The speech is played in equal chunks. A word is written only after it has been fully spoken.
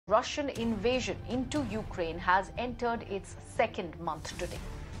Russian invasion into Ukraine has entered its second month today.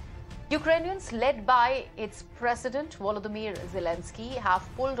 Ukrainians, led by its President Volodymyr Zelenskyy, have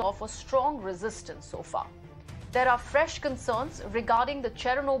pulled off a strong resistance so far. There are fresh concerns regarding the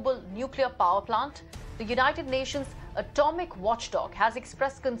Chernobyl nuclear power plant. The United Nations atomic watchdog has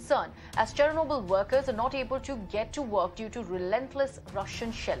expressed concern as Chernobyl workers are not able to get to work due to relentless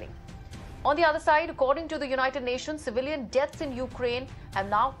Russian shelling. On the other side, according to the United Nations, civilian deaths in Ukraine have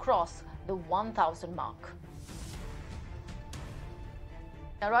now crossed the 1,000 mark.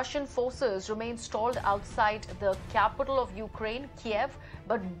 Now, Russian forces remain stalled outside the capital of Ukraine, Kyiv,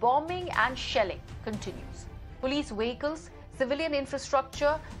 but bombing and shelling continues. Police vehicles, civilian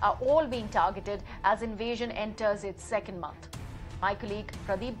infrastructure are all being targeted as invasion enters its second month. My colleague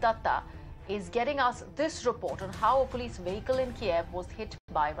Pradeep Datta is getting us this report on how a police vehicle in Kyiv was hit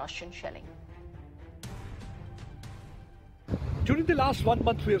by Russian shelling. During the last 1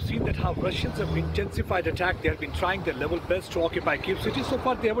 month, we have seen that how Russians have intensified attack. They have been trying their level best to occupy Kyiv city. So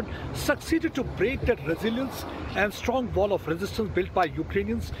far, they haven't succeeded to break that resilience and strong wall of resistance built by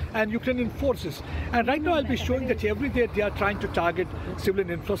Ukrainians and Ukrainian forces. And right now, I'll be showing that every day they are trying to target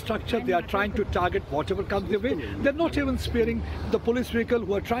civilian infrastructure. They are trying to target whatever comes their way. They're not even sparing the police vehicle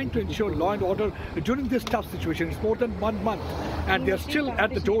who are trying to ensure law and order during this tough situation. It's more than 1 month, and they're still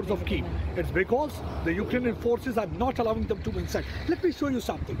at the doors of Kyiv. It's because the Ukrainian forces are not allowing them to inside. Let me show you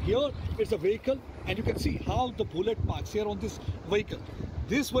something. Here is a vehicle, and you can see how the bullet marks here on this vehicle.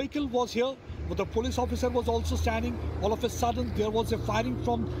 This vehicle was here, but the police officer was also standing. All of a sudden, there was a firing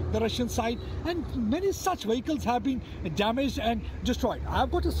from the Russian side, and many such vehicles have been damaged and destroyed.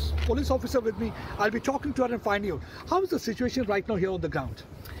 I've got a police officer with me. I'll be talking to her and finding out how is the situation right now here on the ground.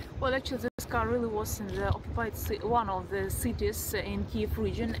 Well, actually, this car really was in the occupied one of the cities in Kyiv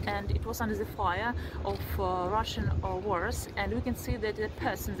region, and it was under the fire of Russian wars. And we can see that the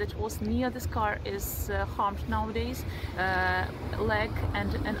person that was near this car is harmed nowadays. Leg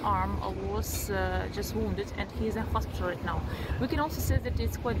and an arm was just wounded, and he is in hospital right now. We can also say that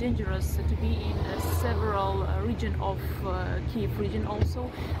it's quite dangerous to be in several region of Kyiv region. Also,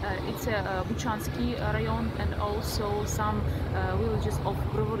 it's a Buchansky rayon and also some villages of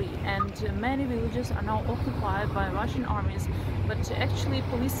Brewery. And many villages are now occupied by Russian armies, but actually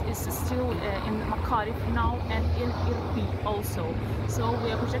police is still in Makariv now and in Irpin also. So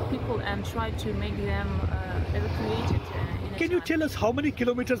we protect people and try to make them evacuated. Can you tell us how many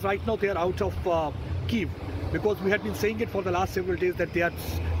kilometers right now they are out of Kyiv? Because we had been saying it for the last several days that they are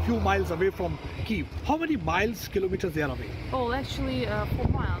few miles away from Kyiv. How many kilometers they are away? Oh, actually 4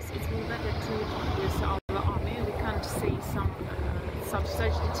 miles. It's really better to use our army. We can't say some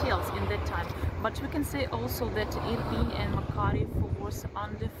such details in that time, but we can say also that Irpin and Makariv was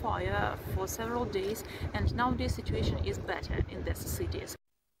under fire for several days, and nowadays situation is better in these cities.